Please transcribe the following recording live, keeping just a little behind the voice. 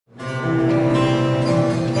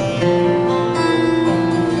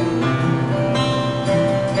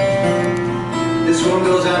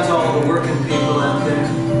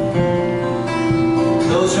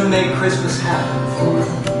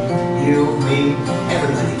everybody,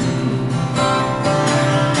 everybody.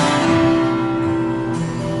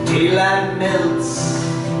 Daylight melts,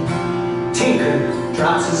 Tinker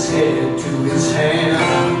drops his head to his hand.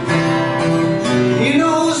 He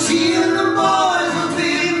knows he and the boys will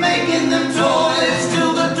be making them toys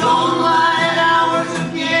till the dawnlight hours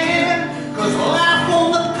again. 'Cause life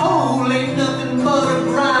on the pole ain't nothing but a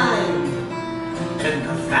grind, and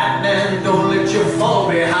the fat man don't let you fall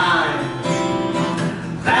behind.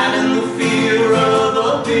 That and the fear of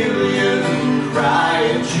a billion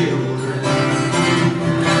crying children.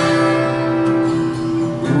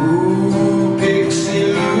 Ooh, Pixie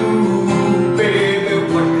Lou, baby,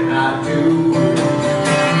 what can I do?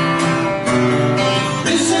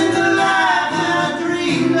 This is the life I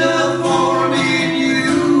dreamed of for me and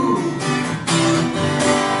you.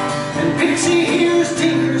 And Pixie hears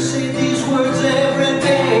Tinker say these words every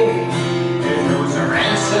day, and knows her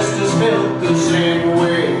ancestors felt the same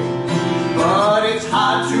way. But it's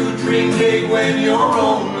hard to dream big when you're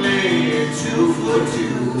only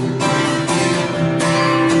 2'2".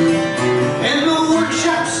 And the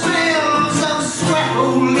workshop smells of sweat,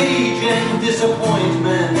 old age, and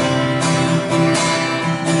disappointment.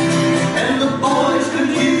 And the boys could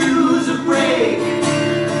use a break,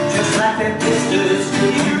 just like their sisters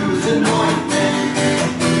could use anointment.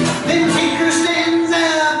 Then Tinker stands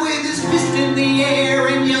up with his fist in the air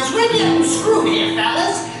and yells, "We're getting screwed here,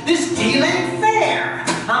 fellas. This deal ain't fair.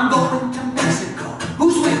 I'm going to Mexico.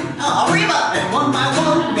 Who's with? Arriba!" And one by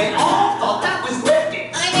one, they all thought that was lifting.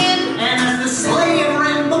 I'm in. And as the sleigh and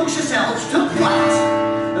rambunctious elves took flight,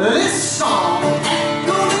 this song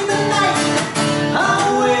echoed in the night.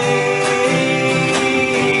 Away,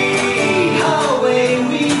 away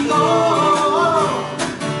we go,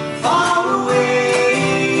 far away,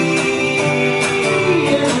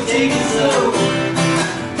 and we take it slow.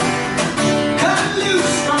 Cut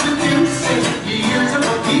loose from the noose and years of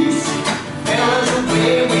abuse. Fellas,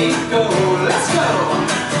 away we go. Let's go.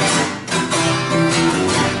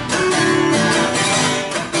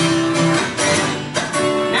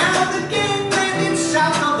 Now the gang landed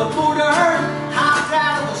south of the border, hopped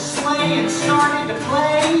out of the sleigh and started to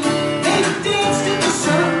play. They danced in the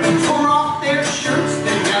surf and tore off their shirts,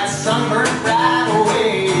 then got sunburned right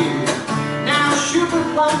away. Now Sugar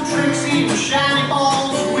Plum, Trixie, and Shiny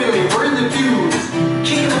Balls Willie were in the dunes,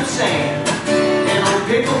 kicking up sand. And old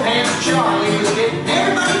Pickle Pants Charlie was getting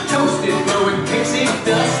everybody toasted, blowing pixie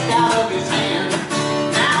dust out of his hand.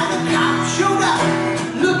 Now the cops showed up,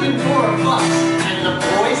 looking for a bus, and the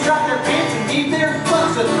boys dropped their pants and gave their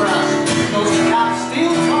butts a thrust. Those cops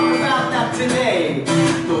still talk about that today.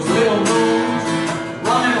 Those little moons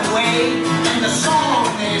running away, and the song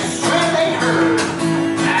they swear they heard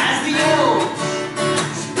as the elves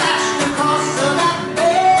splashed across that bay.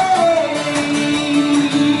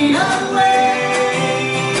 Away,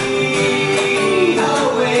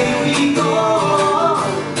 away we go,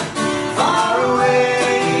 far away,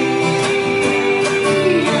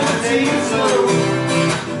 and we take it slow.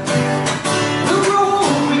 The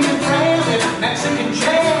road we can trail in a Mexican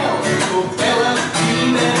jail. So fellas, we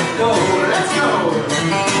let go. Let's go.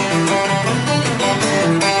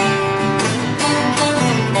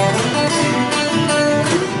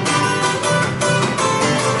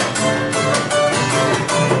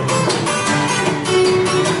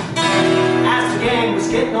 As the gang was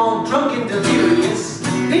getting all drunk and delirious,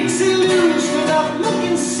 Pixie Lou stood up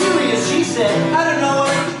looking serious. She said, I don't know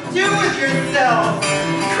what to do with yourself.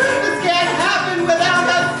 Christmas can't happen without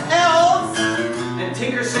us elves. and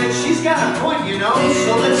Tinker said, "She's got a point, you know,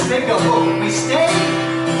 so let's take a vote. We stay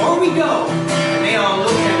or we go." And they all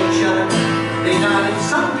looked at each other. They nodded,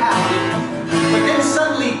 some pouted, but then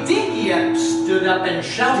suddenly Dinky stood up and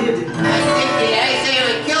shouted, I say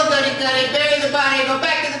we kill Goody Goody, bury the body, go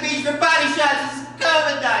back to the beach for body shots, and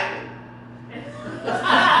scuba diving.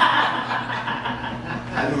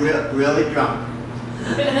 I'm really drunk.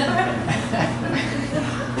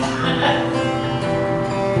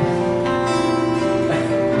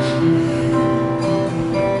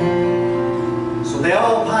 So they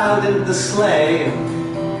all piled into the sleigh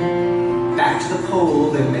and back to the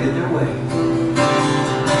pole they made their way.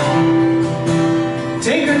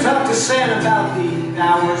 Tinker talked to Santa about the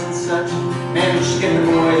hours and such, managed to get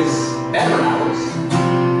the boys better hours,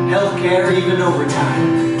 healthcare, even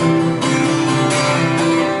overtime.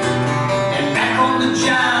 And back on the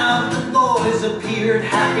job, the boys appeared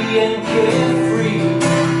happy and carefree.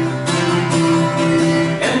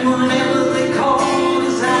 And whenever they called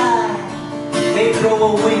his eye, they throw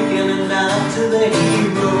a wink and a nod to the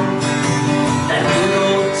hero, that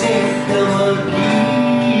little Tinker McGee.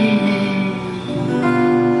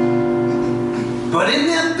 But in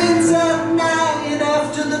their beds at night,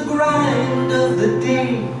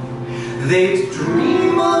 They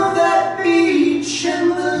dream of that beach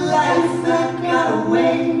and the life that got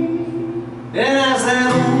away. And as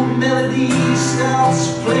that old melody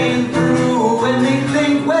starts playing through, and they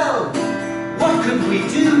think, well, what could we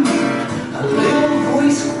do?